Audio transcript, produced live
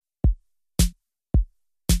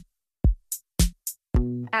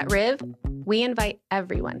At Riv, we invite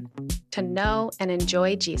everyone to know and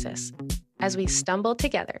enjoy Jesus as we stumble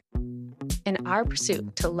together in our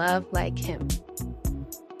pursuit to love like him.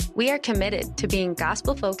 We are committed to being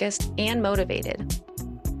gospel-focused and motivated,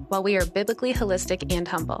 while we are biblically holistic and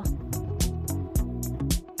humble.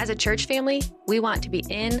 As a church family, we want to be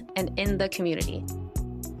in and in the community,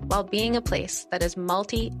 while being a place that is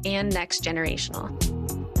multi- and next-generational.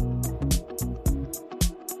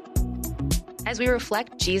 As we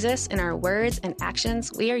reflect Jesus in our words and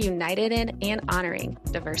actions, we are united in and honoring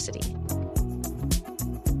diversity.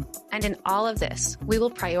 And in all of this, we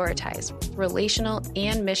will prioritize relational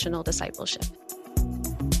and missional discipleship.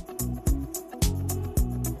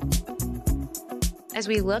 As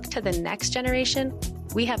we look to the next generation,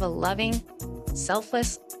 we have a loving,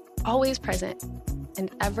 selfless, always present, and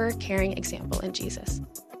ever-caring example in Jesus.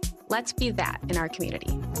 Let's be that in our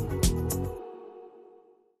community.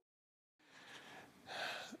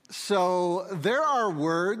 So there are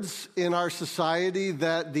words in our society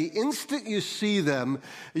that the instant you see them,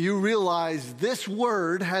 you realize this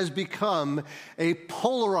word has become a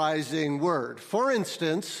polarizing word. For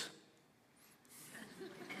instance,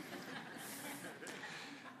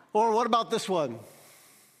 or what about this one?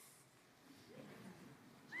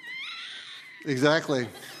 Exactly.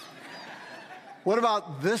 What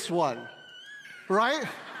about this one? Right?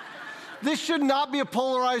 This should not be a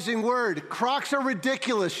polarizing word. Crocs are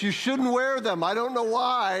ridiculous. You shouldn't wear them. I don't know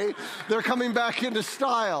why they're coming back into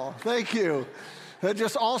style. Thank you. That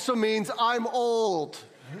just also means I'm old.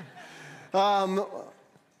 And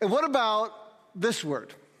what about this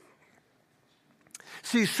word?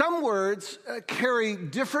 See, some words carry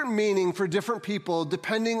different meaning for different people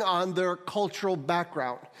depending on their cultural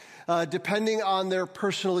background, depending on their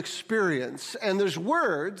personal experience. And there's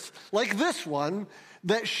words like this one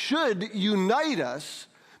that should unite us,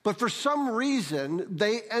 but for some reason,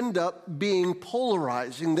 they end up being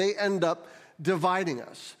polarizing. They end up dividing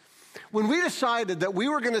us. When we decided that we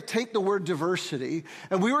were going to take the word diversity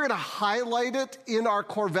and we were going to highlight it in our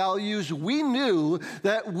core values, we knew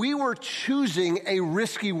that we were choosing a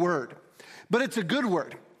risky word, but it's a good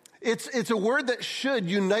word. It's a word that should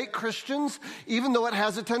unite Christians, even though it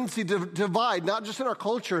has a tendency to divide, not just in our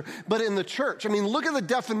culture, but in the church. I mean, look at the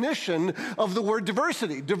definition of the word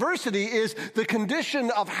diversity. Diversity is the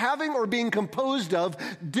condition of having or being composed of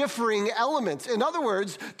differing elements. In other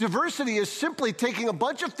words, diversity is simply taking a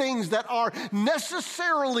bunch of things that are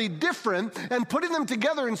necessarily different and putting them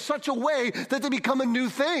together in such a way that they become a new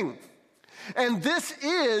thing. And this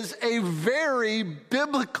is a very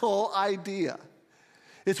biblical idea.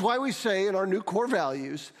 It's why we say in our new core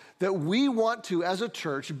values that we want to, as a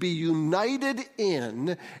church, be united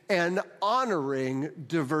in and honoring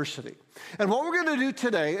diversity. And what we're going to do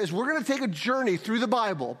today is we're going to take a journey through the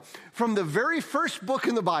Bible, from the very first book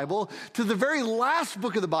in the Bible to the very last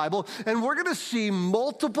book of the Bible, and we're going to see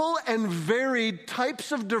multiple and varied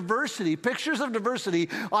types of diversity, pictures of diversity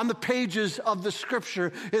on the pages of the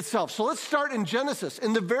Scripture itself. So let's start in Genesis.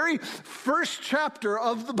 In the very first chapter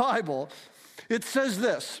of the Bible, it says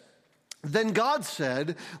this: "Then God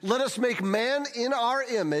said, 'Let us make man in our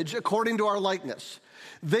image according to our likeness.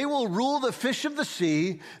 They will rule the fish of the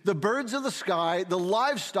sea, the birds of the sky, the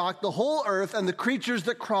livestock, the whole earth, and the creatures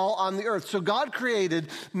that crawl on the earth.'" So God created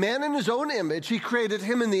man in his own image. He created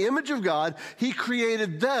him in the image of God. He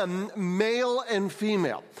created them male and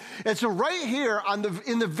female. And so right here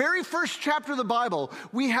in the very first chapter of the Bible,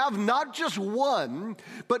 we have not just one,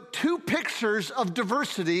 but two pictures of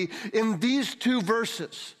diversity in these two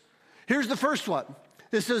verses. Here's the first one.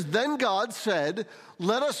 It says, "Then God said,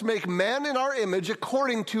 'Let us make man in our image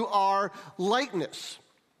according to our likeness.'"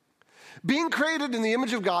 Being created in the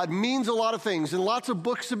image of God means a lot of things, and lots of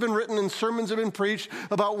books have been written and sermons have been preached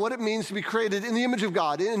about what it means to be created in the image of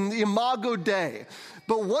God, in the Imago Dei.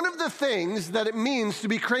 But one of the things that it means to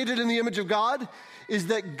be created in the image of God is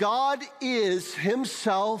that God is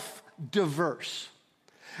himself diverse.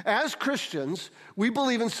 As Christians, we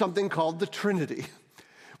believe in something called the Trinity,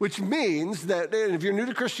 which means that, and if you're new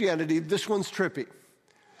to Christianity, this one's trippy.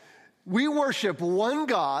 We worship one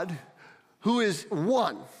God who is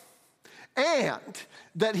one, and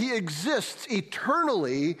that he exists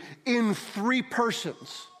eternally in three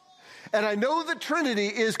persons. And I know the Trinity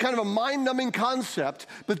is kind of a mind-numbing concept,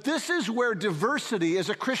 but this is where diversity as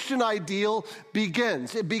a Christian ideal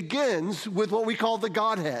begins. It begins with what we call the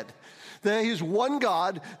Godhead. That he's one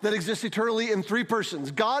God that exists eternally in three persons.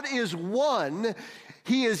 God is one,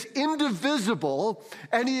 he is indivisible,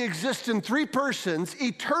 and he exists in three persons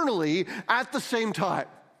eternally at the same time.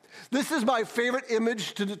 This is my favorite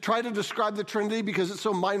image to try to describe the Trinity because it's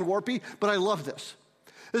so mind-warpy, but I love this.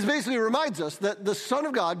 This basically reminds us that the Son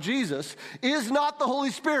of God, Jesus, is not the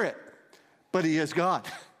Holy Spirit, but he is God.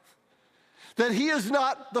 That he is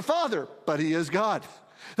not the Father, but he is God.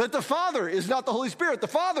 That the Father is not the Holy Spirit. The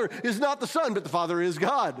Father is not the Son, but the Father is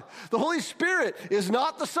God. The Holy Spirit is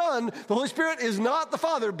not the Son. The Holy Spirit is not the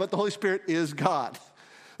Father, but the Holy Spirit is God.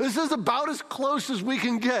 This is about as close as we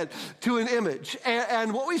can get to an image.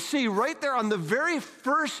 And what we see right there on the very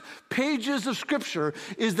first pages of Scripture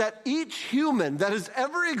is that each human that has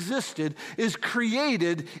ever existed is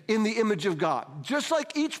created in the image of God. Just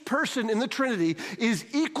like each person in the Trinity is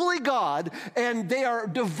equally God, and they are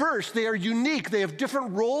diverse, they are unique, they have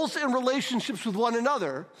different roles and relationships with one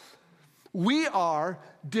another, we are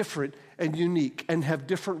different and unique and have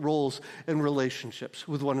different roles and relationships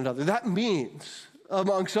with one another. That means,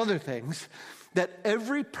 amongst other things, that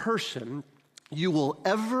every person you will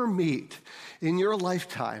ever meet in your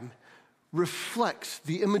lifetime reflects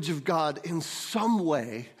the image of God in some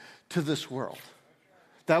way to this world.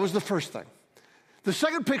 That was the first thing. The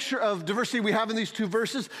second picture of diversity we have in these two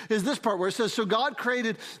verses is this part where it says, so God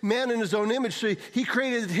created man in his own image. So he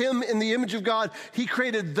created him in the image of God. He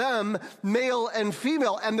created them, male and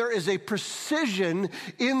female. And there is a precision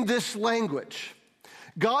in this language.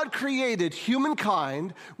 God created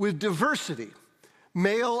humankind with diversity,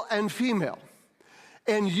 male and female.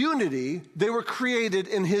 And unity, they were created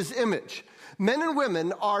in his image. Men and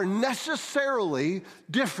women are necessarily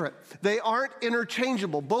different. They aren't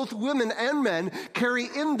interchangeable. Both women and men carry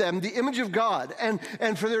in them the image of God. And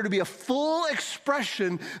for there to be a full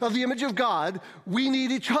expression of the image of God, we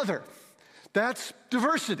need each other. That's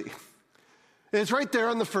diversity. It's right there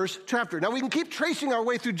on the first chapter. Now, we can keep tracing our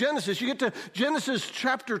way through Genesis. You get to Genesis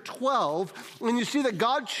chapter 12, and you see that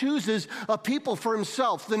God chooses a people for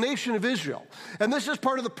himself, the nation of Israel. And this is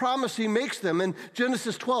part of the promise he makes them in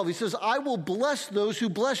Genesis 12. He says, I will bless those who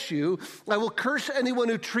bless you. I will curse anyone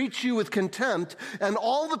who treats you with contempt, and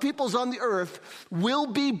all the peoples on the earth will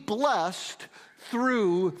be blessed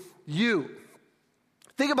through you.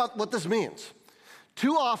 Think about what this means.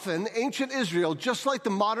 Too often, ancient Israel, just like the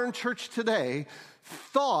modern church today,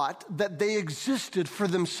 thought that they existed for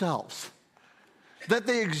themselves, that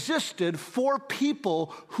they existed for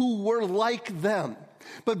people who were like them.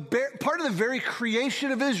 But part of the very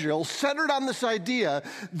creation of Israel centered on this idea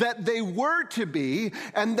that they were to be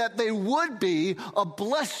and that they would be a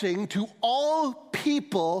blessing to all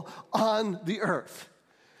people on the earth.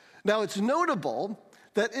 Now, it's notable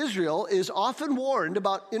that Israel is often warned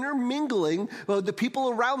about intermingling the people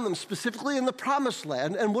around them, specifically in the Promised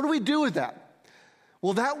Land. And what do we do with that?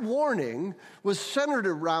 Well, that warning was centered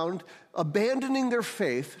around abandoning their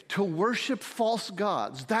faith to worship false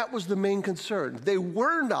gods. That was the main concern. They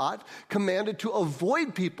were not commanded to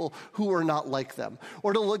avoid people who were not like them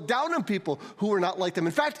or to look down on people who were not like them.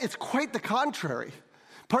 In fact, it's quite the contrary.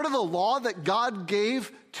 Part of the law that God gave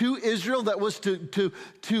to Israel that was to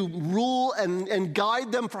rule and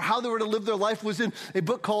guide them for how they were to live their life was in a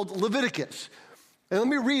book called Leviticus. And let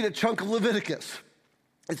me read a chunk of Leviticus.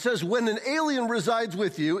 It says, when an alien resides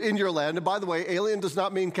with you in your land, and by the way, alien does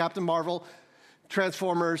not mean Captain Marvel,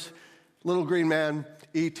 Transformers, Little Green Man,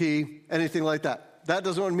 E.T., anything like that. That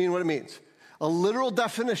doesn't mean what it means. A literal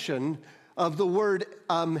definition of the word,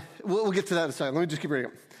 we'll get to that in a second. Let me just keep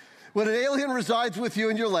reading it. When an alien resides with you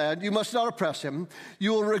in your land, you must not oppress him.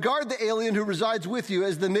 You will regard the alien who resides with you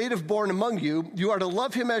as the native born among you. You are to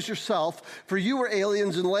love him as yourself, for you were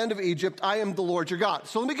aliens in the land of Egypt. I am the Lord your God.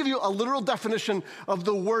 So let me give you a literal definition of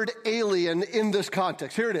the word alien in this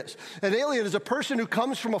context. Here it is. An alien is a person who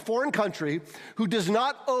comes from a foreign country who does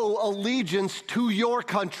not owe allegiance to your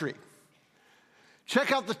country.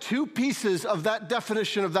 Check out the two pieces of that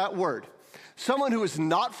definition of that word. Someone who is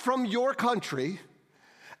not from your country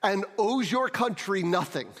and owes your country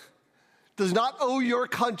nothing, does not owe your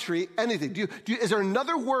country anything. Is there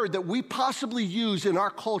another word that we possibly use in our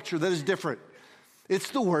culture that is different? It's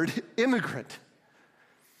the word immigrant.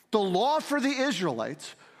 The law for the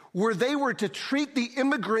Israelites, where they were to treat the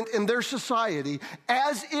immigrant in their society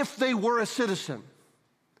as if they were a citizen.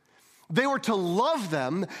 They were to love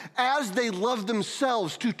them as they loved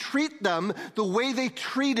themselves, to treat them the way they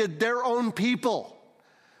treated their own people.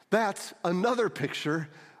 That's another picture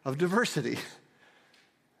of diversity.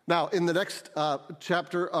 Now, in the next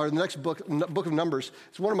chapter, or in the next book of Numbers,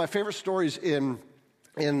 it's one of my favorite stories in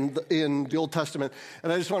the Old Testament,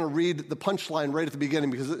 and I just want to read the punchline right at the beginning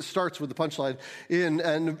because it starts with the punchline. In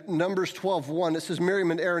Numbers 12:1, it says, Miriam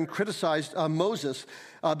and Aaron criticized Moses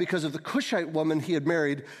because of the Cushite woman he had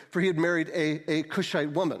married, for he had married a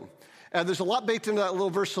Cushite woman. And there's a lot baked into that little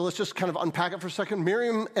verse, so let's just kind of unpack it for a second.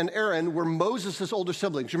 Miriam and Aaron were Moses' older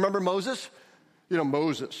siblings. You remember Moses? You know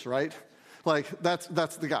Moses, right? Like, that's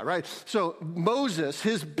the guy, right? So Moses,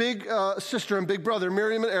 his big sister and big brother,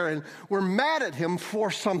 Miriam and Aaron, were mad at him for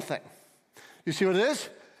something. You see what it is?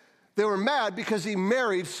 They were mad because he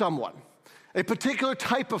married someone, a particular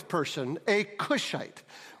type of person, a Cushite.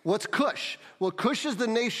 What's Cush? Well, Cush is the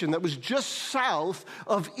nation that was just south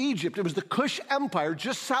of Egypt. It was the Cush Empire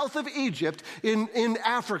just south of Egypt in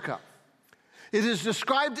Africa. It is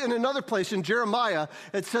described in another place in Jeremiah.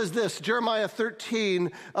 It says this, Jeremiah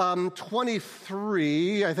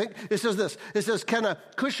 13:23, I think. It says this. It says, can a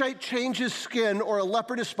Cushite change his skin or a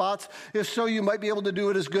leopard his spots? If so, you might be able to do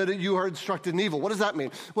it as good as you are instructed in evil. What does that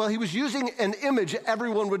mean? Well, he was using an image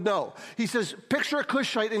everyone would know. He says, picture a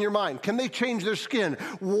Cushite in your mind. Can they change their skin?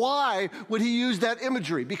 Why would he use that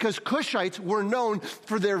imagery? Because Cushites were known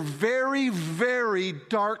for their very, very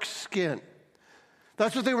dark skin.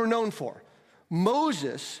 That's what they were known for.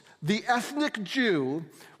 Moses, the ethnic Jew,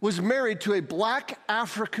 was married to a black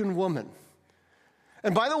African woman.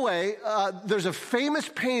 And by the way, there's a famous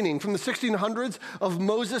painting from the 1600s of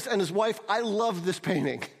Moses and his wife. I love this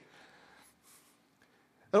painting.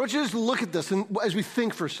 I want you to just look at this and as we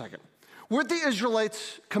think for a second. Weren't the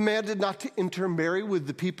Israelites commanded not to intermarry with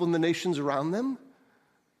the people in the nations around them?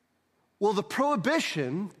 Well, the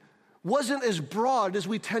prohibition wasn't as broad as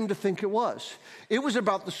we tend to think it was. It was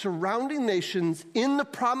about the surrounding nations in the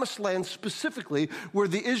promised land specifically, where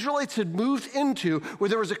the Israelites had moved into, where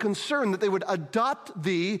there was a concern that they would adopt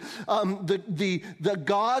the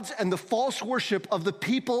gods and the false worship of the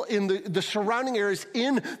people in the surrounding areas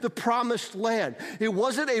in the promised land. It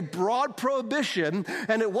wasn't a broad prohibition,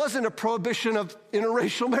 and it wasn't a prohibition of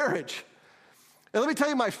interracial marriage. And let me tell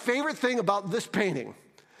you my favorite thing about this painting.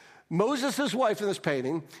 Moses' wife in this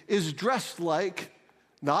painting is dressed like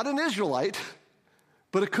not an Israelite,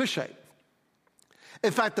 but a Cushite.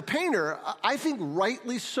 In fact, the painter, I think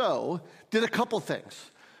rightly so, did a couple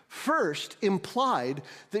things. First, implied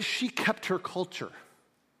that she kept her culture,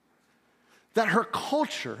 that her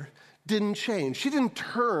culture didn't change. She didn't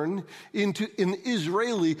turn into an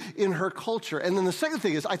Israeli in her culture. And then the second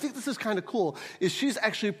thing is, I think this is kind of cool, is she's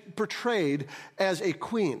actually portrayed as a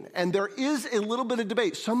queen. And there is a little bit of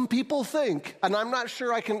debate. Some people think, and I'm not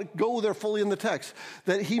sure I can go there fully in the text,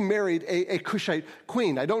 that he married a Cushite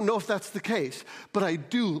queen. I don't know if that's the case, but I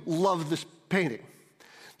do love this painting.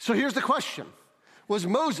 So here's the question. Was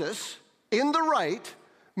Moses in the right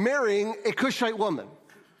marrying a Cushite woman?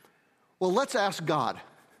 Well, let's ask God.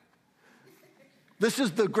 This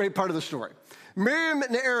is the great part of the story. Miriam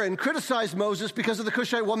and Aaron criticized Moses because of the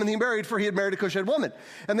Cushite woman he married, for he had married a Cushite woman.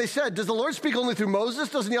 And they said, does the Lord speak only through Moses?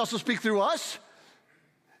 Doesn't he also speak through us?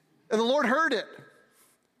 And the Lord heard it.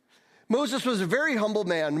 Moses was a very humble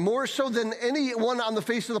man, more so than anyone on the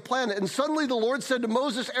face of the planet. And suddenly the Lord said to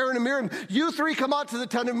Moses, Aaron, and Miriam, you three come out to the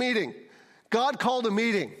tent of meeting. God called a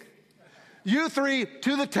meeting. You three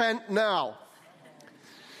to the tent now.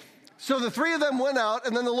 So the three of them went out,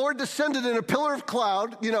 and then the Lord descended in a pillar of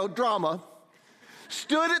cloud, drama,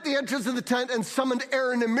 stood at the entrance of the tent and summoned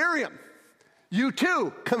Aaron and Miriam. You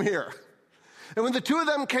too, come here. And when the two of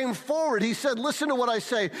them came forward, he said, listen to what I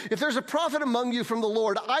say. If there's a prophet among you from the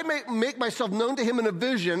Lord, I may make myself known to him in a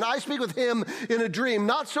vision. I speak with him in a dream.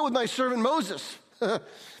 Not so with my servant Moses.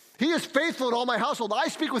 He is faithful in all my household. I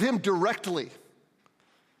speak with him directly,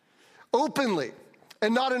 openly,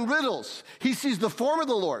 and not in riddles. He sees the form of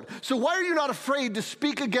the Lord. So why are you not afraid to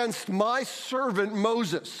speak against my servant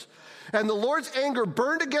Moses? And the Lord's anger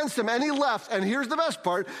burned against him, and he left. And here's the best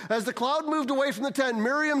part. As the cloud moved away from the tent,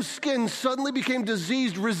 Miriam's skin suddenly became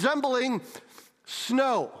diseased, resembling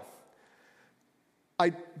snow.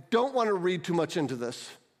 I don't want to read too much into this,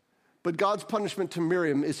 but God's punishment to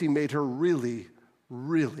Miriam is he made her really,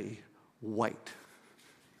 really white.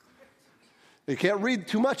 You can't read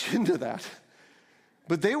too much into that.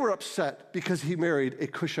 But they were upset because he married a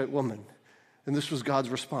Cushite woman. And this was God's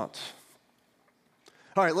response.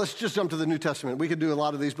 All right, let's just jump to the New Testament. We could do a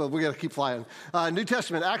lot of these, but we got to keep flying. New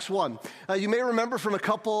Testament, Acts 1. You may remember from a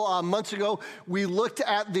couple months ago, we looked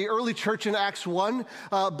at the early church in Acts 1,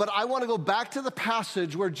 but I want to go back to the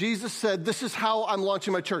passage where Jesus said, this is how I'm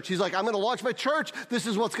launching my church. He's like, I'm going to launch my church. This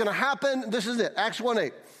is what's going to happen. This is it. Acts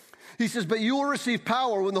 1:8. He says, but you will receive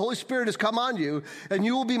power when the Holy Spirit has come on you, and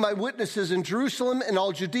you will be my witnesses in Jerusalem and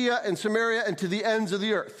all Judea and Samaria and to the ends of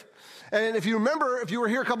the earth. And if you remember, if you were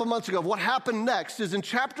here a couple months ago, what happened next is in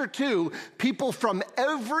chapter 2, people from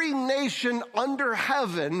every nation under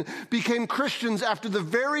heaven became Christians after the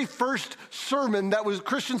very first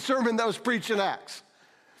Christian sermon that was preached in Acts.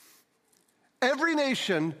 Every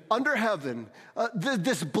nation under heaven,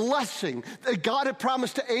 this blessing that God had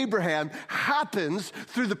promised to Abraham happens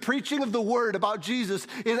through the preaching of the word about Jesus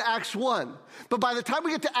in Acts 1. But by the time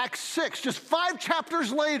we get to Acts 6, just 5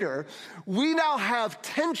 chapters later, we now have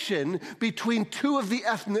tension between two of the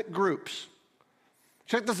ethnic groups.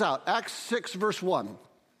 Check this out, Acts 6, verse 1.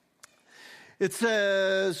 It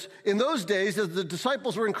says, in those days, as the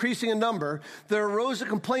disciples were increasing in number, there arose a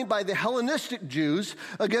complaint by the Hellenistic Jews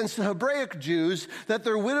against the Hebraic Jews that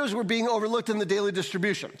their widows were being overlooked in the daily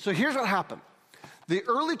distribution. So here's what happened. The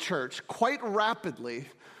early church quite rapidly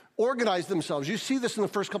organized themselves. You see this in the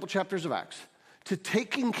first couple chapters of Acts, to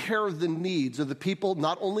taking care of the needs of the people,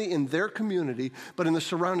 not only in their community, but in the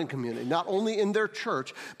surrounding community. Not only in their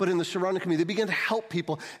church, but in the surrounding community. They began to help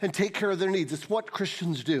people and take care of their needs. It's what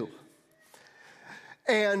Christians do.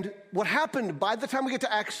 And what happened by the time we get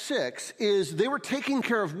to Acts 6 is they were taking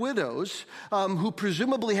care of widows who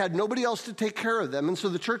presumably had nobody else to take care of them. And so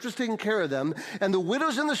the church was taking care of them. And the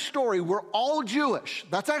widows in the story were all Jewish.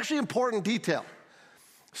 That's actually an important detail.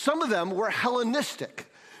 Some of them were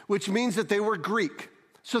Hellenistic, which means that they were Greek.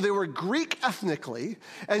 So they were Greek ethnically,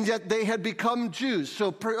 and yet they had become Jews.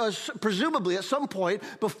 So presumably at some point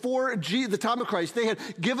before the time of Christ, they had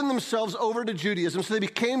given themselves over to Judaism, so they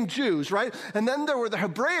became Jews, right? And then there were the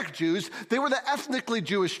Hebraic Jews. They were the ethnically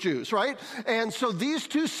Jewish Jews, right? And so these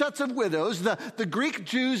two sets of widows, the Greek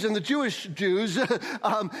Jews and the Jewish Jews,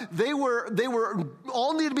 they were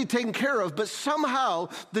all need to be taken care of, but somehow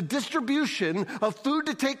the distribution of food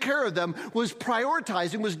to take care of them was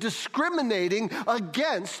prioritizing, was discriminating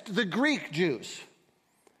against the Greek Jews.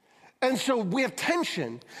 And so we have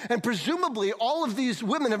tension, and presumably all of these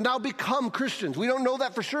women have now become Christians. We don't know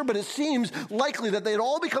that for sure, but it seems likely that they had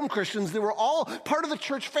all become Christians. They were all part of the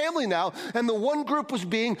church family now, and the one group was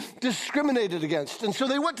being discriminated against. And so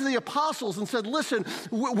they went to the apostles and said, listen,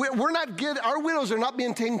 we're not getting, our widows are not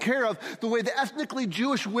being taken care of the way the ethnically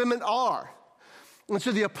Jewish women are. And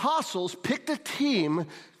so the apostles picked a team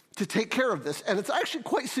to take care of this. And it's actually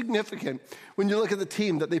quite significant when you look at the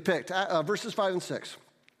team that they picked. Verses 5 and 6.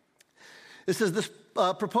 It says this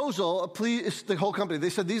proposal pleased the whole company. They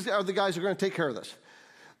said, these are the guys who are going to take care of this.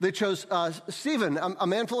 They chose Stephen, a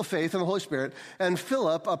man full of faith and the Holy Spirit, and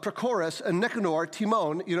Philip, Prochorus, and Nicanor,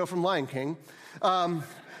 Timon, from Lion King,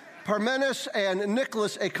 Parmenas and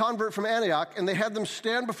Nicholas, a convert from Antioch, and they had them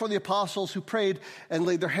stand before the apostles who prayed and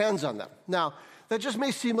laid their hands on them. Now, that just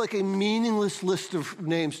may seem like a meaningless list of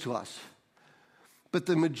names to us. But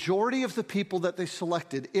the majority of the people that they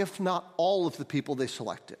selected, if not all of the people they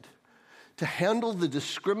selected, to handle the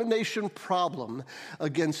discrimination problem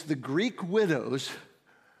against the Greek widows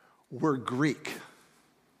were Greek.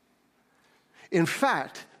 In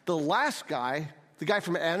fact, the last guy, the guy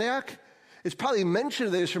from Antioch, it's probably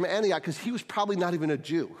mentioned that he was from Antioch because he was probably not even a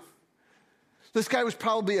Jew. This guy was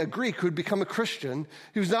probably a Greek who had become a Christian.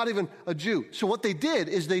 He was not even a Jew. So what they did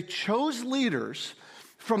is they chose leaders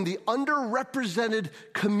from the underrepresented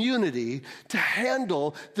community to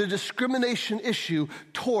handle the discrimination issue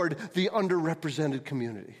toward the underrepresented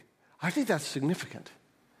community. I think that's significant.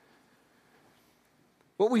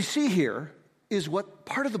 What we see here is what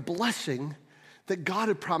part of the blessing that God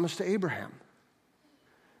had promised to Abraham.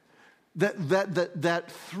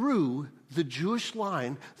 That through the Jewish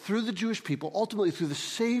line, through the Jewish people, ultimately through the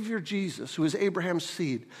Savior Jesus, who is Abraham's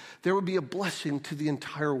seed, there would be a blessing to the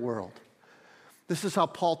entire world. This is how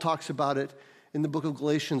Paul talks about it in the book of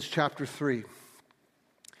Galatians chapter 3.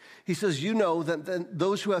 He says, you know that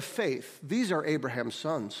those who have faith, these are Abraham's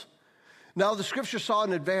sons. Now the scripture saw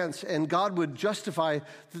in advance, and God would justify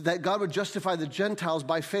the Gentiles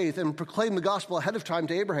by faith and proclaim the gospel ahead of time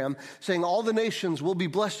to Abraham, saying all the nations will be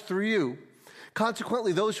blessed through you.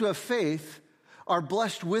 Consequently, those who have faith are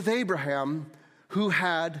blessed with Abraham, who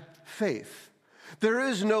had faith. There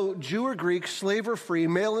is no Jew or Greek, slave or free,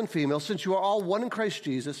 male and female, since you are all one in Christ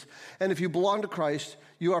Jesus, and if you belong to Christ,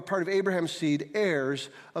 you are part of Abraham's seed, heirs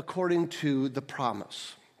according to the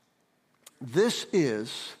promise. This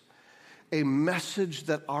is a message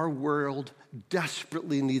that our world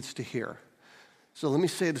desperately needs to hear. So let me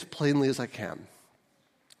say it as plainly as I can.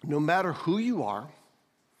 No matter who you are,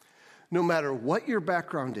 no matter what your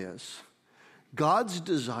background is, God's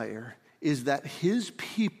desire is that his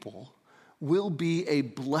people will be a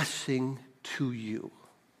blessing to you.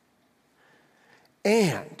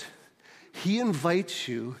 And he invites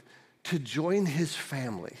you to join his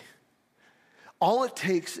family. All it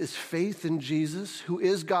takes is faith in Jesus, who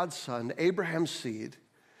is God's son, Abraham's seed.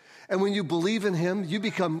 And when you believe in him, you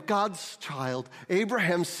become God's child,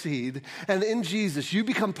 Abraham's seed. And in Jesus, you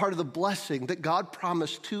become part of the blessing that God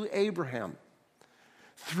promised to Abraham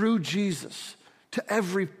through Jesus to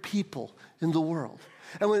every people in the world.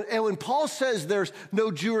 And when Paul says there's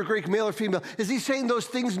no Jew or Greek, male or female, is he saying those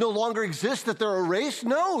things no longer exist, that they're erased?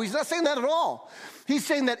 No, he's not saying that at all. He's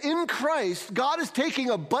saying that in Christ, God is taking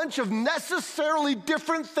a bunch of necessarily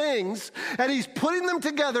different things and he's putting them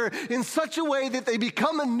together in such a way that they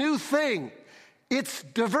become a new thing. It's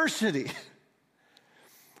diversity.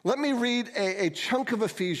 Let me read a chunk of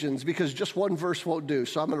Ephesians, because just one verse won't do.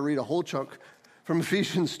 So I'm going to read a whole chunk from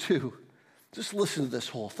Ephesians 2. Just listen to this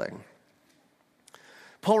whole thing.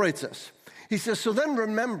 Paul writes this. He says, so then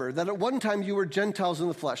remember that at one time you were Gentiles in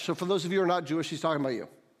the flesh. So for those of you who are not Jewish, he's talking about you.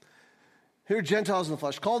 Here, Gentiles in the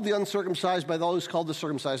flesh, called the uncircumcised by those called the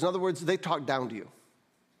circumcised. In other words, they talked down to you.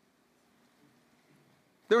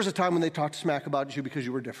 There was a time when they talked smack about you because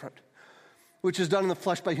you were different, which is done in the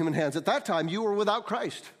flesh by human hands. At that time, you were without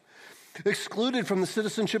Christ, excluded from the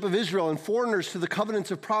citizenship of Israel and foreigners to the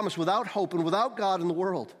covenants of promise, without hope and without God in the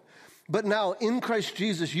world. But now, in Christ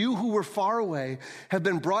Jesus, you who were far away have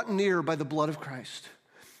been brought near by the blood of Christ.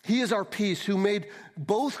 He is our peace, who made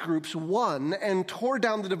both groups one and tore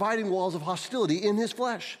down the dividing walls of hostility in his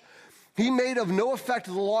flesh. He made of no effect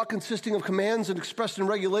the law consisting of commands and expressed in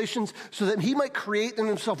regulations, so that he might create in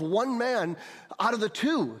himself one man out of the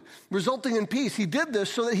two, resulting in peace. He did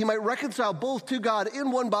this so that he might reconcile both to God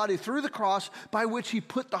in one body through the cross, by which he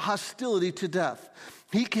put the hostility to death.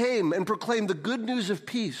 He came and proclaimed the good news of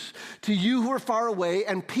peace to you who are far away,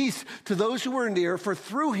 and peace to those who are near, for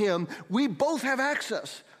through him we both have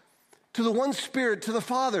access to the one Spirit, to the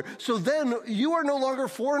Father. So then you are no longer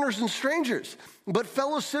foreigners and strangers, but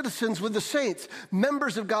fellow citizens with the saints,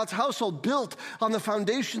 members of God's household, built on the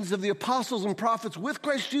foundations of the apostles and prophets, with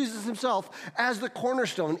Christ Jesus himself as the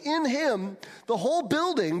cornerstone. In him, the whole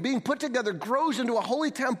building being put together grows into a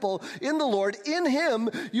holy temple in the Lord. In him,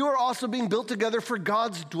 you are also being built together for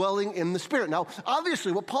God's dwelling in the Spirit. Now,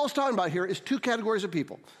 obviously, what Paul's talking about here is two categories of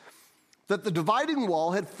people. That the dividing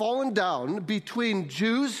wall had fallen down between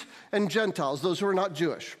Jews and Gentiles, those who are not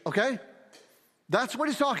Jewish, okay? That's what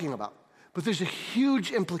he's talking about. But there's a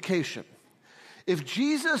huge implication. If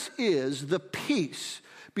Jesus is the peace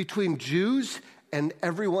between Jews and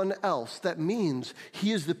everyone else, that means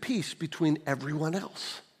he is the peace between everyone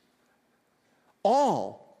else.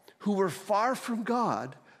 All who were far from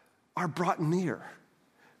God are brought near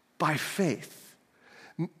by faith.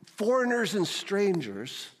 Foreigners and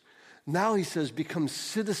strangers, now he says, become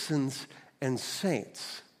citizens and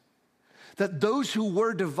saints. That those who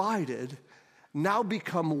were divided now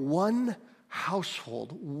become one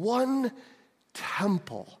household, one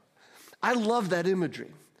temple. I love that imagery.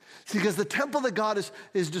 See, because the temple that God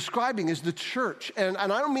is describing is the church. And I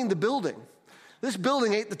don't mean the building. This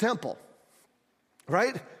building ain't the temple,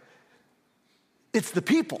 right? It's the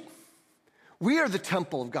people. We are the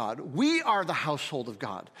temple of God. We are the household of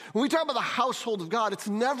God. When we talk about the household of God, it's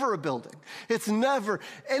never a building. It's never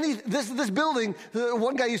any, this building,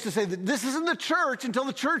 one guy used to say that this isn't the church until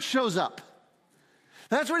the church shows up.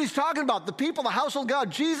 That's what he's talking about. The people, the household of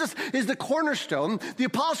God. Jesus is the cornerstone. The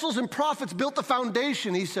apostles and prophets built the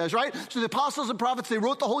foundation, he says, right? So the apostles and prophets, they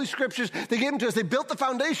wrote the Holy Scriptures. They gave them to us. They built the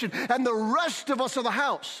foundation. And the rest of us are the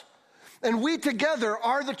house. And we together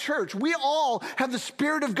are the church. We all have the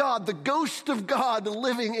Spirit of God, the ghost of God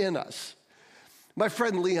living in us. My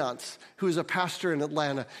friend Leonce, who is a pastor in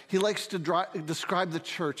Atlanta, he likes to describe the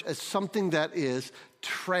church as something that is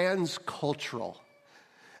transcultural.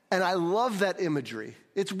 And I love that imagery.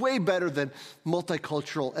 It's way better than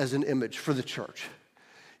multicultural as an image for the church.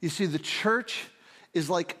 You see, the church is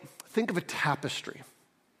like, think of a tapestry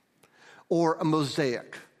or a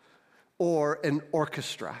mosaic or an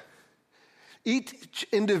orchestra. Each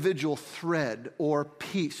individual thread or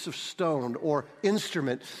piece of stone or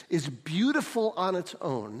instrument is beautiful on its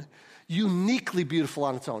own, uniquely beautiful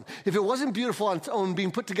on its own. If it wasn't beautiful on its own,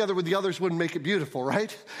 being put together with the others wouldn't make it beautiful,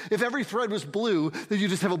 right? If every thread was blue, then you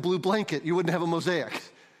just have a blue blanket. You wouldn't have a mosaic.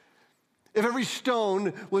 If every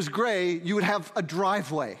stone was gray, you would have a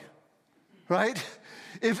driveway, right?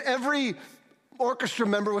 If every orchestra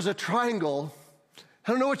member was a triangle,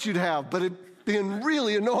 I don't know what you'd have, but it'd be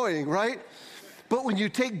really annoying, right? But when you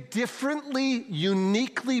take differently,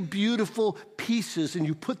 uniquely beautiful pieces and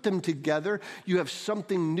you put them together, you have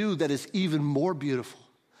something new that is even more beautiful.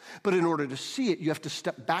 But in order to see it, you have to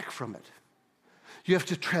step back from it. You have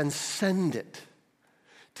to transcend it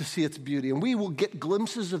to see its beauty. And we will get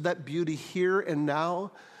glimpses of that beauty here and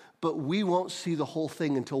now, but we won't see the whole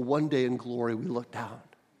thing until one day in glory we look down.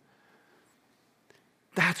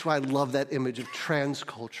 That's why I love that image of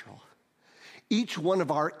transcultural. Each one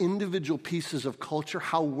of our individual pieces of culture,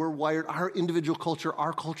 how we're wired, our individual culture,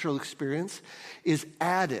 our cultural experience is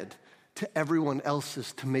added to everyone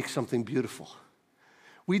else's to make something beautiful.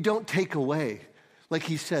 We don't take away, like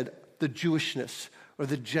he said, the Jewishness or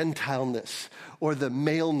the Gentileness or the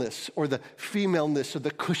maleness or the femaleness or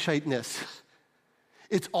the Cushiteness.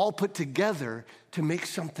 It's all put together to make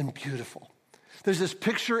something beautiful. There's this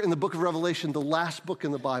picture in the book of Revelation, the last book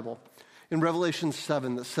in the Bible, in Revelation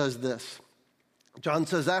 7, that says this. John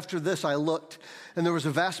says, "After this I looked, and there was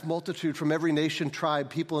a vast multitude from every nation, tribe,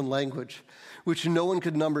 people, and language, which no one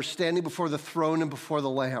could number, standing before the throne and before the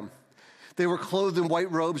Lamb. They were clothed in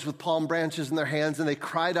white robes with palm branches in their hands, and they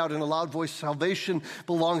cried out in a loud voice, 'Salvation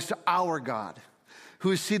belongs to our God,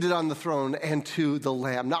 who is seated on the throne, and to the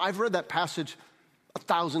Lamb.'" Now, I've read that passage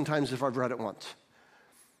 1,000 times if I've read it once.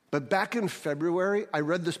 But back in February, I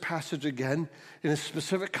read this passage again in a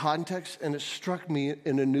specific context, and it struck me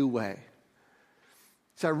in a new way.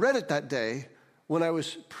 So I read it that day when I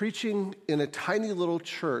was preaching in a tiny little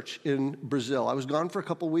church in Brazil. I was gone for a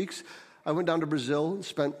couple weeks. I went down to Brazil and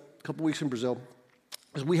spent a couple weeks in Brazil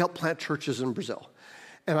because we help plant churches in Brazil.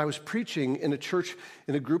 And I was preaching in a church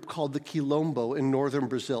in a group called the Quilombo in northern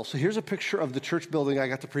Brazil. So here's a picture of the church building I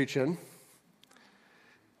got to preach in.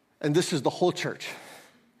 And this is the whole church.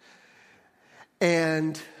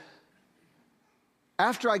 And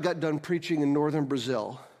after I got done preaching in northern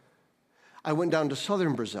Brazil, I went down to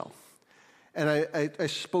southern Brazil. And I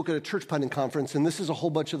spoke at a church planting conference, and this is a whole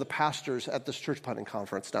bunch of the pastors at this church planting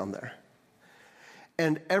conference down there.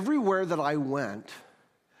 And everywhere that I went,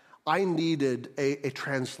 I needed a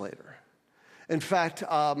translator. In fact,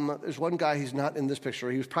 there's one guy, he's not in this picture.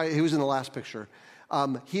 He was in the last picture.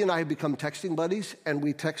 He and I have become texting buddies, and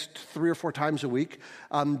we text 3 or 4 times a week.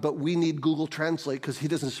 But we need Google Translate because he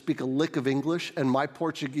doesn't speak a lick of English, and my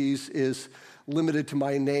Portuguese is limited to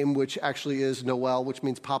my name, which actually is Noel, which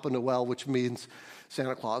means Papa Noel, which means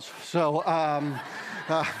Santa Claus. So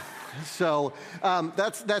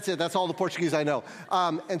that's it. That's all the Portuguese I know.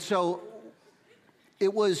 And so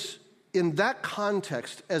it was in that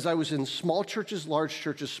context, as I was in small churches, large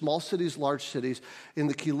churches, small cities, large cities, in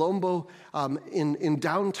the Quilombo, in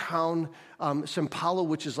downtown São Paulo,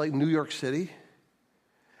 which is like New York City,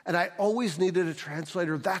 and I always needed a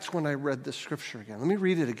translator. That's when I read this scripture again. Let me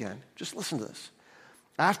read it again. Just listen to this.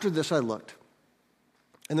 "After this I looked,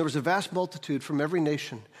 and there was a vast multitude from every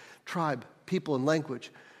nation, tribe, people, and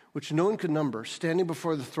language, which no one could number, standing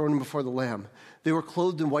before the throne and before the Lamb. They were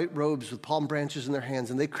clothed in white robes with palm branches in their hands,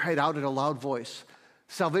 and they cried out in a loud voice,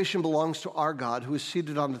 'Salvation belongs to our God, who is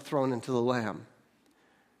seated on the throne, and to the Lamb.'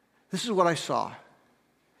 This is what I saw.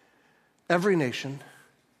 Every nation,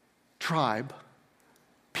 tribe,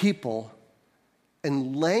 people,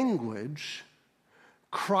 and language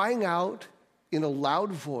crying out in a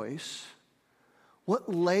loud voice."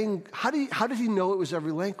 How did he know it was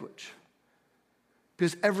every language?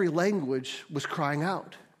 Because every language was crying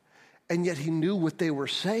out, and yet he knew what they were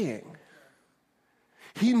saying.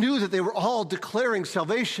 He knew that they were all declaring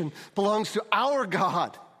salvation belongs to our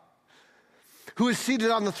God, who is seated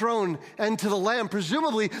on the throne, and to the Lamb.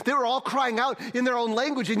 Presumably, they were all crying out in their own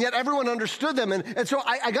language, and yet everyone understood them. And so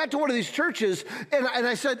I got to one of these churches, and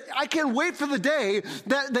I said, "I can't wait for the day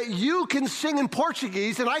that you can sing in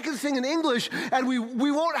Portuguese, and I can sing in English, and we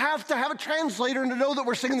won't have to have a translator to know that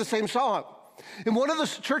we're singing the same song." In one of the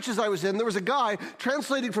churches I was in, there was a guy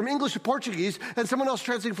translating from English to Portuguese, and someone else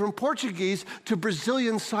translating from Portuguese to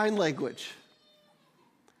Brazilian Sign Language.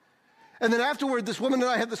 And then afterward, this woman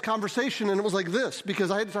and I had this conversation, and it was like this,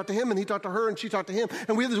 because I had to talk to him, and he talked to her, and she talked to him,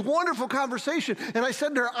 and we had this wonderful conversation. And I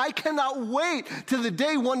said to her, "I cannot wait to the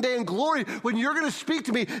day, one day in glory, when you're going to speak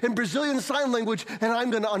to me in Brazilian Sign Language, and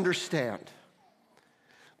I'm going to understand."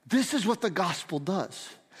 This is what the gospel does.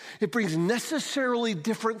 It brings necessarily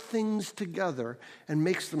different things together and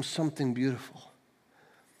makes them something beautiful.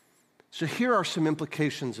 So here are some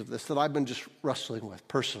implications of this that I've been just wrestling with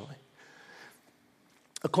personally.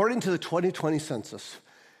 According to the 2020 census,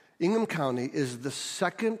 Ingham County is the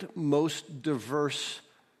second most diverse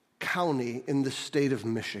county in the state of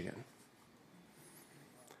Michigan.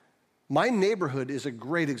 My neighborhood is a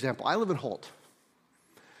great example. I live in Holt.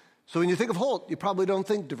 So when you think of Holt, you probably don't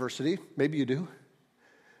think diversity. Maybe you do.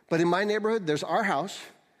 But in my neighborhood, there's our house,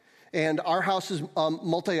 and our house is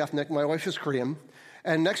multi-ethnic. My wife is Korean.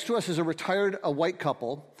 And next to us is a white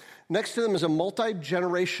couple. Next to them is a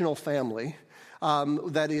multi-generational family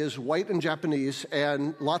that is white and Japanese,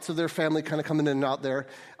 and lots of their family kind of coming in and out there.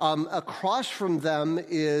 Across from them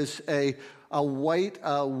is a white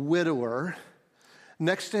widower.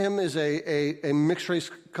 Next to him is a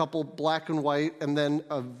mixed-race couple, black and white, and then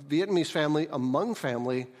a Vietnamese family, a Hmong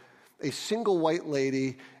family, a single white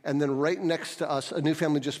lady, and then right next to us, a new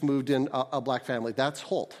family just moved in, a black family. That's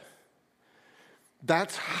Holt.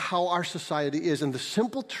 That's how our society is. And the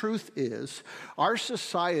simple truth is, our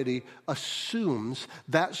society assumes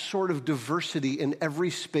that sort of diversity in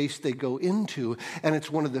every space they go into, and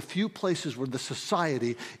it's one of the few places where the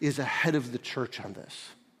society is ahead of the church on this.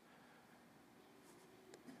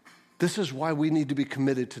 This is why we need to be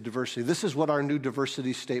committed to diversity. This is what our new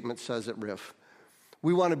diversity statement says at RIV.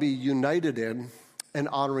 We want to be united in and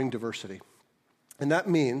honoring diversity. And that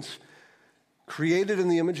means, created in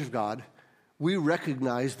the image of God, we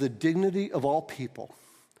recognize the dignity of all people.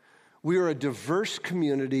 We are a diverse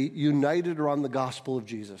community united around the gospel of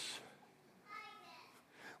Jesus.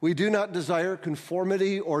 We do not desire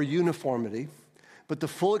conformity or uniformity, but the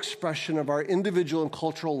full expression of our individual and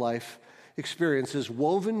cultural life experiences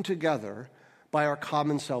woven together by our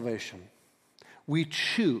common salvation. We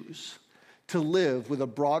choose to live with a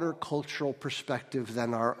broader cultural perspective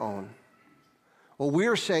than our own. What we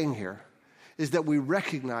are saying here is that we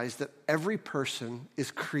recognize that every person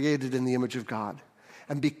is created in the image of God.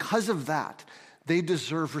 And because of that, they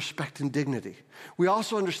deserve respect and dignity. We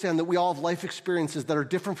also understand that we all have life experiences that are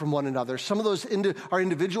different from one another. Some of those are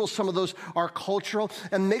individual, some of those are cultural.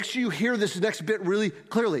 And make sure you hear this next bit really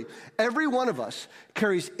clearly. Every one of us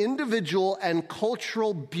carries individual and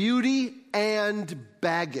cultural beauty and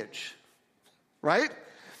baggage, right?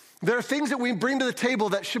 There are things that we bring to the table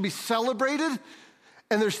that should be celebrated,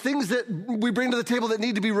 and there's things that we bring to the table that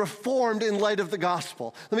need to be reformed in light of the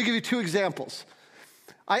gospel. Let me give you two examples.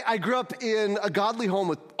 I grew up in a godly home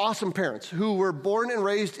with awesome parents who were born and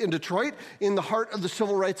raised in Detroit in the heart of the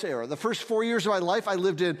civil rights era. The first 4 years of my life, I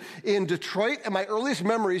lived in Detroit, and my earliest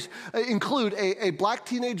memories include a black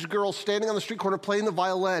teenage girl standing on the street corner playing the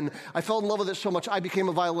violin. I fell in love with it so much, I became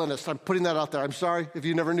a violinist. I'm putting that out there. I'm sorry if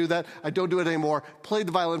you never knew that. I don't do it anymore. Played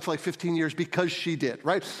the violin for like 15 years because she did,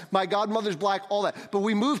 right? My godmother's black, all that. But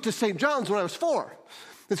we moved to St. John's when I was 4.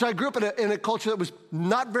 And so I grew up in a culture that was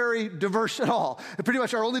not very diverse at all. And pretty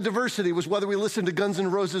much our only diversity was whether we listened to Guns N'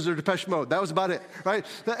 Roses or Depeche Mode. That was about it, right?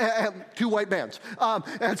 Two white bands.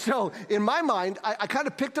 And so in my mind, I kind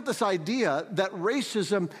of picked up this idea that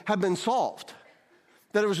racism had been solved,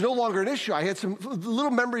 that it was no longer an issue. I had some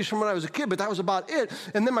little memories from when I was a kid, but that was about it.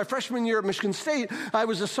 And then my freshman year at Michigan State, I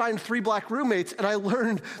was assigned 3 black roommates, and I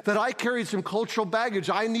learned that I carried some cultural baggage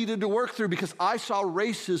I needed to work through because I saw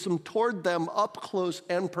racism toward them up close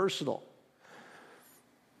and personal.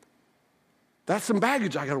 That's some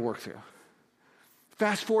baggage I got to work through.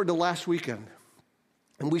 Fast forward to last weekend,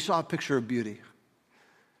 and we saw a picture of beauty.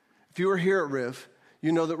 If you were here at RIV,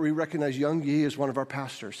 you know that we recognize Young Yi as one of our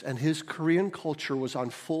pastors, and his Korean culture was on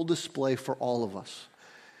full display for all of us.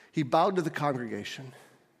 He bowed to the congregation.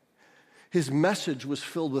 His message was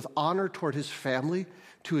filled with honor toward his family,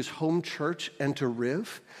 to his home church, and to RIV.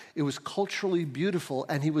 It was culturally beautiful,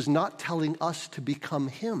 and he was not telling us to become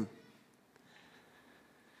him.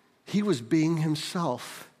 He was being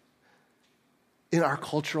himself in our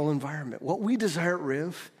cultural environment. What we desire at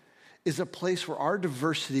RIV is a place where our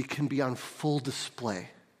diversity can be on full display,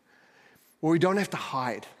 where we don't have to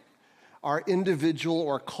hide our individual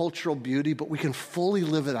or cultural beauty, but we can fully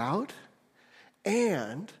live it out.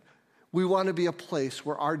 And we want to be a place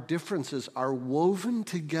where our differences are woven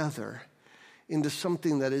together into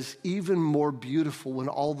something that is even more beautiful when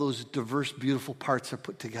all those diverse, beautiful parts are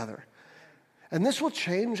put together. And this will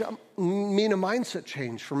mean a mindset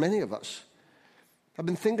change for many of us. I've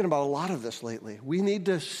been thinking about a lot of this lately. We need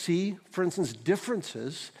to see, for instance,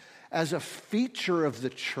 differences as a feature of the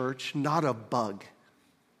church, not a bug.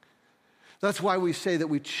 That's why we say that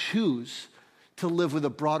we choose to live with a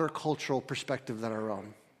broader cultural perspective than our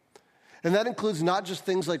own. And that includes not just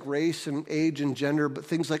things like race and age and gender, but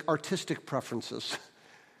things like artistic preferences,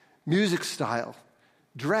 music style,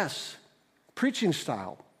 dress, preaching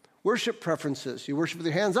style, worship preferences. You worship with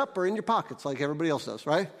your hands up or in your pockets like everybody else does,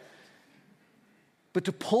 right? But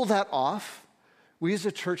to pull that off, we as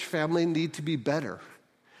a church family need to be better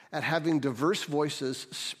at having diverse voices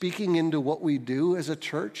speaking into what we do as a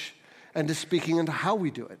church and to speaking into how we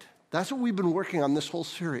do it. That's what we've been working on this whole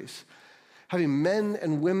series. Having men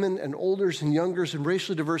and women and olders and youngers and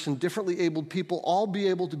racially diverse and differently abled people all be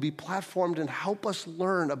able to be platformed and help us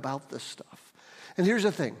learn about this stuff. And here's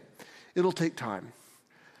the thing, it'll take time.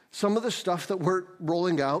 Some of the stuff that we're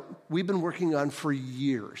rolling out, we've been working on for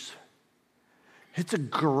years. It's a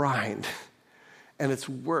grind, and it's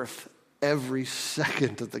worth every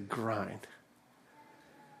second of the grind.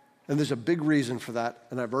 And there's a big reason for that,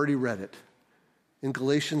 and I've already read it. In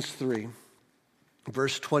Galatians 3,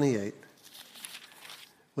 verse 28,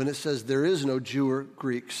 when it says, there is no Jew or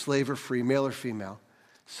Greek, slave or free, male or female,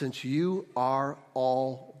 since you are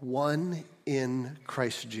all one in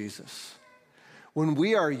Christ Jesus. When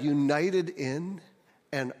we are united in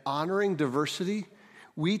and honoring diversity,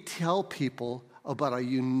 we tell people about a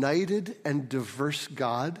united and diverse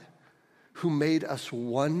God who made us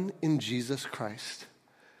one in Jesus Christ.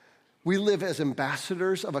 We live as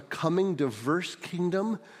ambassadors of a coming diverse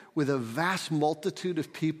kingdom with a vast multitude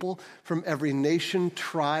of people from every nation,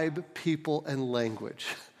 tribe, people, and language.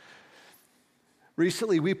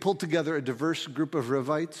 Recently, we pulled together a diverse group of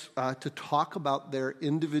Rivites to talk about their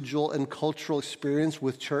individual and cultural experience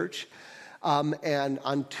with church. And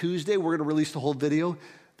on Tuesday, we're going to release the whole video.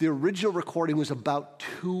 The original recording was about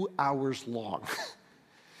 2 hours long.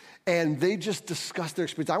 And they just discussed their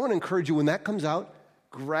experience. I want to encourage you, when that comes out,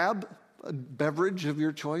 grab a beverage of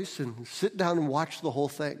your choice and sit down and watch the whole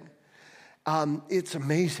thing. It's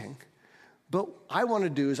amazing. But what I want to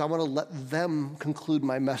do is I want to let them conclude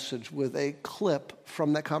my message with a clip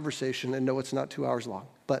from that conversation, and no, it's not 2 hours long.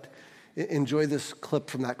 But enjoy this clip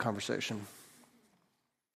from that conversation.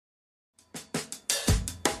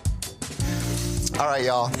 All right,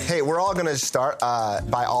 y'all. Hey, we're all going to start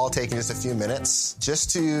by all taking just a few minutes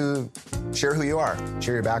just to share who you are,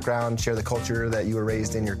 share your background, share the culture that you were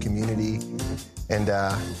raised in, your community, and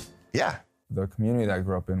yeah. The community that I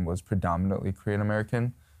grew up in was predominantly Korean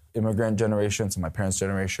American, immigrant generation, so my parents'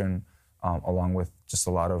 generation, along with just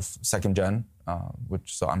a lot of second gen,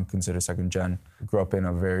 so I'm considered second gen. Grew up in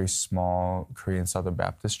a very small Korean Southern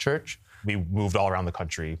Baptist church. We moved all around the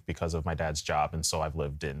country because of my dad's job, and so I've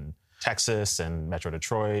lived in Texas and Metro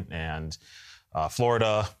Detroit and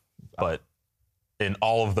Florida. But in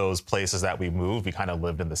all of those places that we moved, we kind of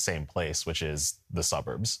lived in the same place, which is the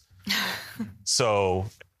suburbs. So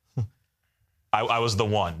I was the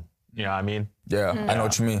one, you know what I mean? Yeah, I know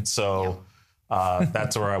what you mean. So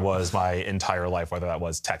that's where I was my entire life, whether that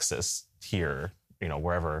was Texas, here, you know,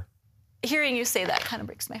 wherever. Hearing you say that kind of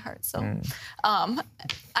breaks my heart. So I'm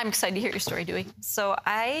excited to hear your story, Dewey. So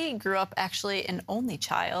I grew up actually an only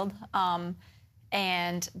child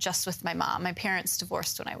and just with my mom. My parents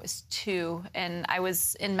divorced when I was 2, and I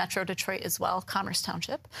was in Metro Detroit as well, Commerce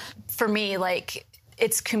Township. For me, like,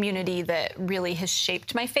 it's community that really has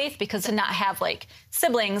shaped my faith, because to not have like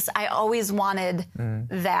siblings, I always wanted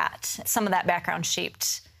that. Some of that background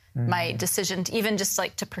shaped my decision to even just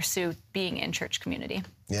like to pursue being in church community.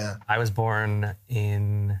 Yeah. I was born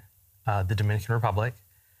in the Dominican Republic.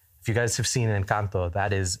 If you guys have seen Encanto,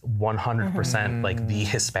 that is 100% like the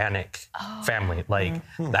Hispanic family. Like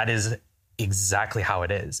that is exactly how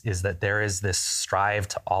it is that there is this strive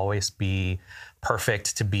to always be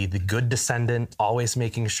perfect, to be the good descendant, always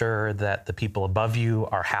making sure that the people above you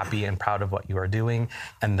are happy and proud of what you are doing.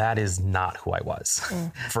 And that is not who I was.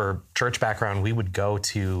 For church background, we would go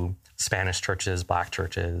to Spanish churches, Black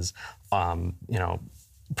churches,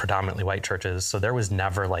 predominantly white churches. So there was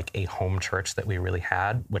never like a home church that we really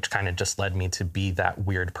had, which kind of just led me to be that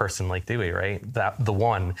weird person like Dewey, right? That the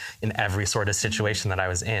one in every sort of situation that I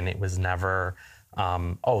was in. It was never,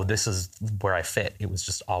 this is where I fit. It was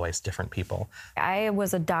just always different people. I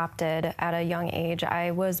was adopted at a young age.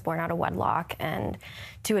 I was born out of wedlock and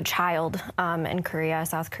to a child in Korea,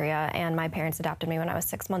 South Korea, and my parents adopted me when I was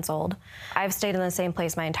 6 months old. I've stayed in the same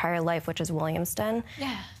place my entire life, which is Williamston.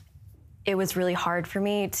 Yeah. It was really hard for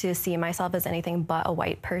me to see myself as anything but a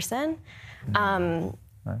white person.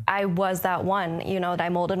 I was that one, that I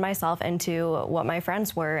molded myself into what my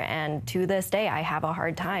friends were, and to this day, I have a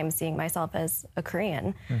hard time seeing myself as a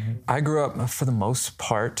Korean. I grew up, for the most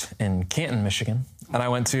part, in Canton, Michigan, and I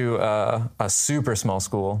went to a super small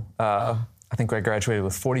school. I think I graduated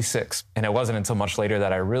with 46, and it wasn't until much later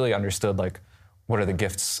that I really understood, like, what are the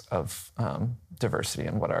gifts of diversity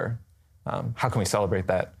and what are how can we celebrate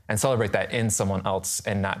that and celebrate that in someone else,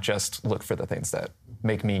 and not just look for the things that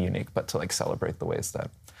make me unique, but to like celebrate the ways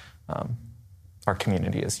that our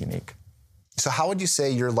community is unique. So how would you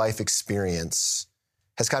say your life experience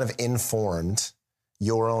has kind of informed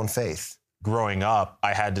your own faith? Growing up,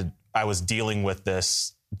 I was dealing with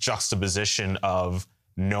this juxtaposition of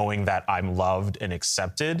knowing that I'm loved and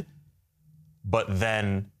accepted, but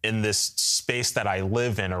then in this space that I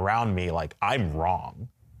live in around me, like, I'm wrong.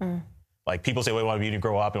 Like, people say, well, I want to be when you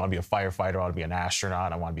grow up, I want to be a firefighter, I want to be an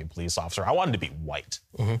astronaut, I want to be a police officer. I wanted to be white.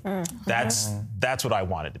 That's what I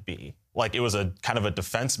wanted to be. Like, it was a kind of a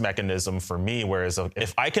defense mechanism for me, whereas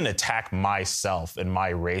if I can attack myself and my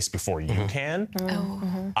race before you can,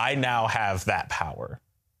 I now have that power.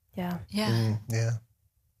 Yeah.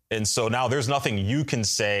 And so now there's nothing you can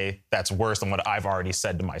say that's worse than what I've already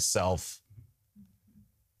said to myself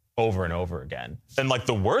over and over again. And like,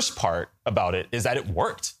 the worst part about it is that it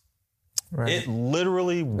worked. Right. It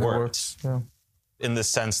literally worked in the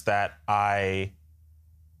sense that I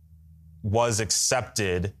was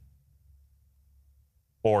accepted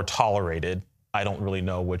or tolerated I don't really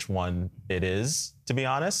know which one it is, to be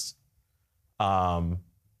honest. But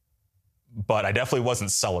I definitely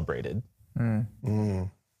wasn't celebrated.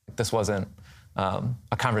 This wasn't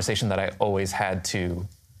a conversation that I always had to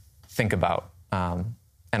think about. And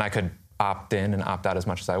I could opt in and opt out as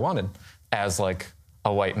much as I wanted. As like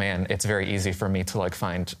a white man, it's very easy for me to like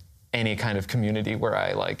find any kind of community where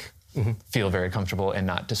I like feel very comfortable and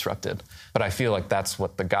not disrupted. But I feel like that's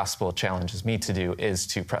what the gospel challenges me to do, is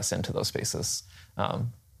to press into those spaces,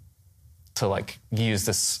 to like use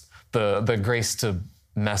the grace to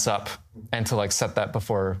mess up and to like set that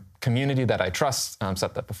before community that I trust,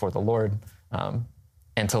 set that before the Lord,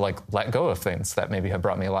 and to like let go of things that maybe have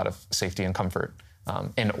brought me a lot of safety and comfort,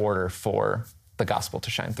 in order for the gospel to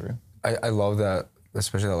shine through. I love that,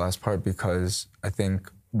 especially that last part, because I think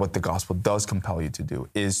what the gospel does compel you to do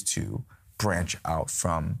is to branch out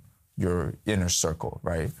from your inner circle,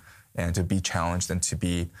 right? And to be challenged and to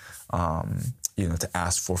be, to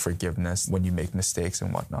ask for forgiveness when you make mistakes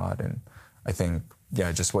and whatnot. And I think,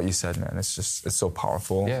 just what you said, man, it's so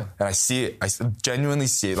powerful. Yeah. And I see it, I genuinely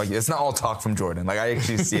see it. Like, it's not all talk from Jordan. Like, I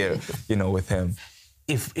actually see it, with him.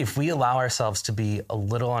 If we allow ourselves to be a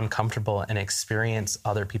little uncomfortable and experience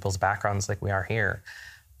other people's backgrounds like we are here,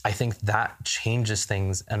 I think that changes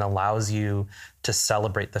things and allows you to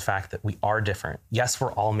celebrate the fact that we are different. Yes,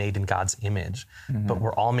 we're all made in God's image, but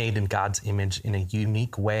we're all made in God's image in a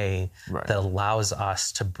unique way that allows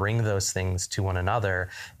us to bring those things to one another.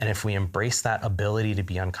 And if we embrace that ability to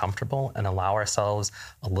be uncomfortable and allow ourselves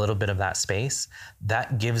a little bit of that space,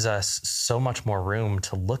 that gives us so much more room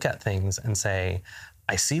to look at things and say,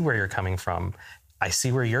 I see where you're coming from. I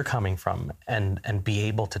see where you're coming from, and be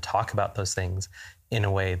able to talk about those things in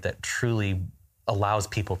a way that truly allows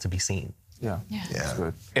people to be seen. Yeah. That's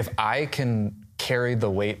good. If I can carry the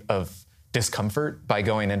weight of discomfort by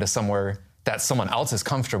going into somewhere that someone else is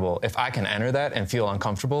comfortable, if I can enter that and feel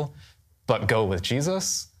uncomfortable, but go with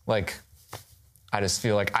Jesus, like, I just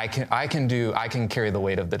feel like I can carry the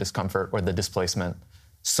weight of the discomfort or the displacement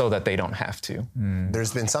so that they don't have to.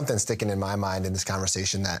 There's been something sticking in my mind in this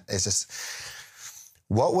conversation that is just,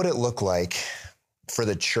 what would it look like for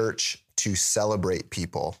the church to celebrate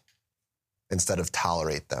people instead of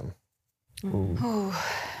tolerate them? Ooh.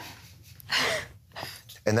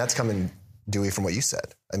 And that's coming, Dewey, from what you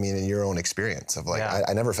said. I mean, in your own experience of like,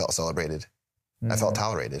 I never felt celebrated. I felt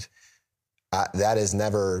tolerated. That has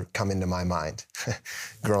never come into my mind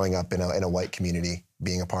growing up in a white community,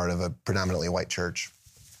 being a part of a predominantly white church.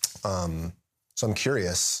 So I'm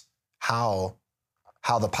curious how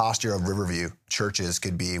the posture of Riverview churches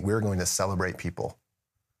could be, we're going to celebrate people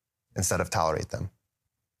instead of tolerate them.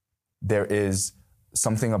 There is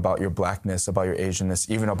something about your blackness, about your Asianness,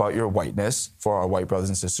 even about your whiteness for our white brothers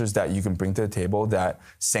and sisters that you can bring to the table that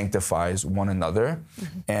sanctifies one another.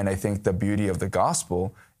 And I think the beauty of the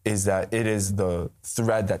gospel is that it is the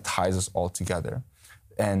thread that ties us all together.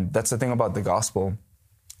 And that's the thing about the gospel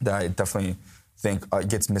that I definitely think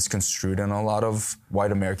gets misconstrued in a lot of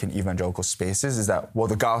white American evangelical spaces, is that, well,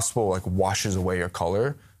 the gospel like washes away your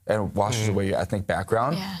color and washes away your ethnic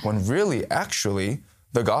background, when really, actually,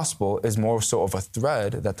 the gospel is more so of a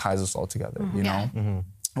thread that ties us all together, you know?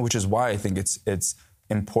 Which is why I think it's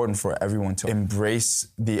important for everyone to embrace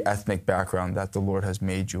the ethnic background that the Lord has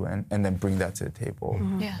made you in, and then bring that to the table.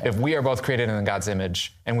 If we are both created in God's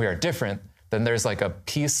image and we are different, then there's like a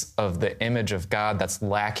piece of the image of God that's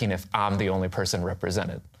lacking if I'm the only person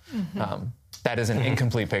represented. That is an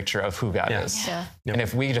incomplete picture of who God is. And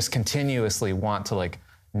if we just continuously want to like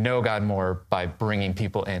know God more by bringing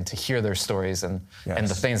people in to hear their stories and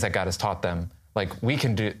the things that God has taught them, like we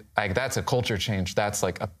can do, like that's a culture change. That's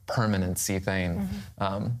like a permanency thing.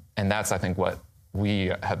 And that's, I think, what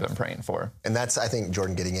we have been praying for. And that's, I think,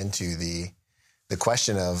 Jordan, getting into the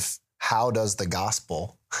question of how does the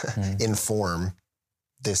gospel inform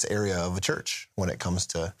this area of a church when it comes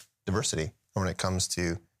to diversity, or when it comes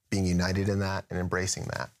to being united in that and embracing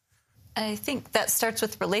that? I think that starts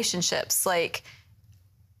with relationships. Like,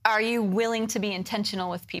 are you willing to be intentional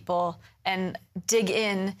with people and dig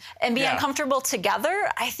in and be uncomfortable together?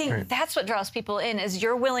 I think that's what draws people in, is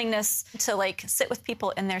your willingness to like sit with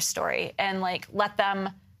people in their story and like let them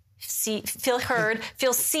feel heard,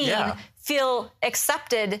 feel seen, feel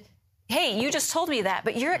accepted. Hey, you just told me that,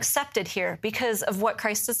 but you're accepted here because of what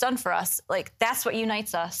Christ has done for us. Like, that's what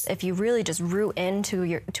unites us. If you really just root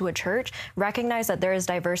into a church, recognize that there is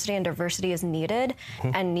diversity and diversity is needed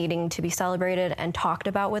and needing to be celebrated and talked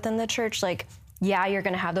about within the church. Like, yeah, you're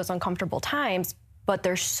going to have those uncomfortable times, but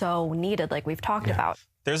they're so needed, like we've talked about.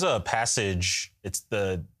 There's a passage,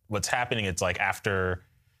 what's happening, it's like after,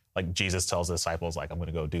 like Jesus tells the disciples, like, I'm going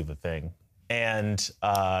to go do the thing. And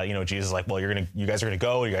Jesus is like, well, you guys are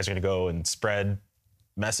gonna go and spread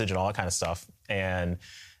message and all that kind of stuff. And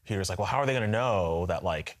Peter's like, well, how are they gonna know that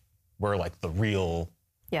like we're like the real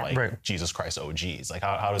Jesus Christ OGs? Like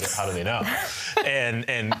how do they know?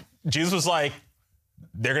 and Jesus was like,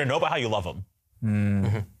 they're gonna know about how you love them.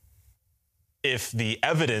 Mm-hmm. If the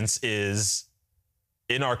evidence is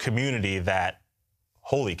in our community that,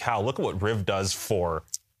 holy cow, look at what Riv does for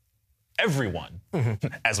everyone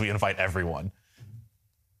as we invite everyone.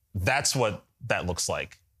 That's what that looks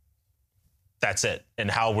like. That's it.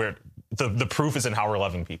 And how the proof is in how we're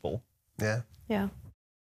loving people. Yeah. Yeah.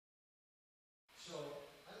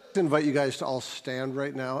 To invite you guys to all stand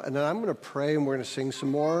right now, and then I'm going to pray and we're going to sing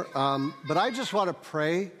some more. But I just want to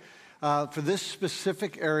pray for this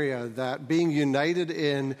specific area, that being united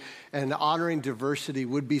in and honoring diversity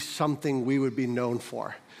would be something we would be known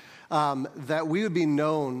for. That we would be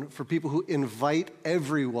known for people who invite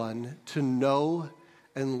everyone to know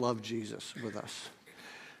and love Jesus with us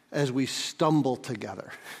as we stumble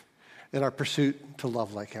together in our pursuit to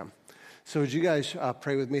love like him. So would you guys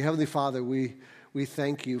pray with me? Heavenly Father, we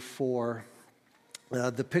thank you for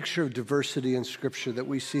the picture of diversity in Scripture that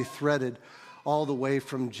we see threaded all the way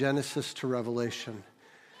from Genesis to Revelation.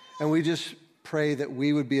 And we just pray that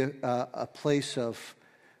we would be a place of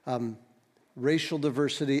racial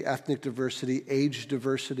diversity, ethnic diversity, age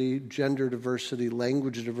diversity, gender diversity,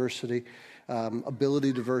 language diversity,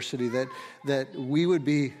 ability diversity, that we would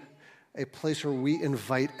be a place where we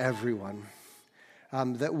invite everyone,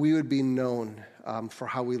 that we would be known for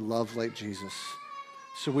how we love like Jesus.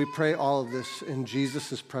 So we pray all of this in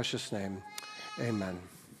Jesus' precious name. Amen.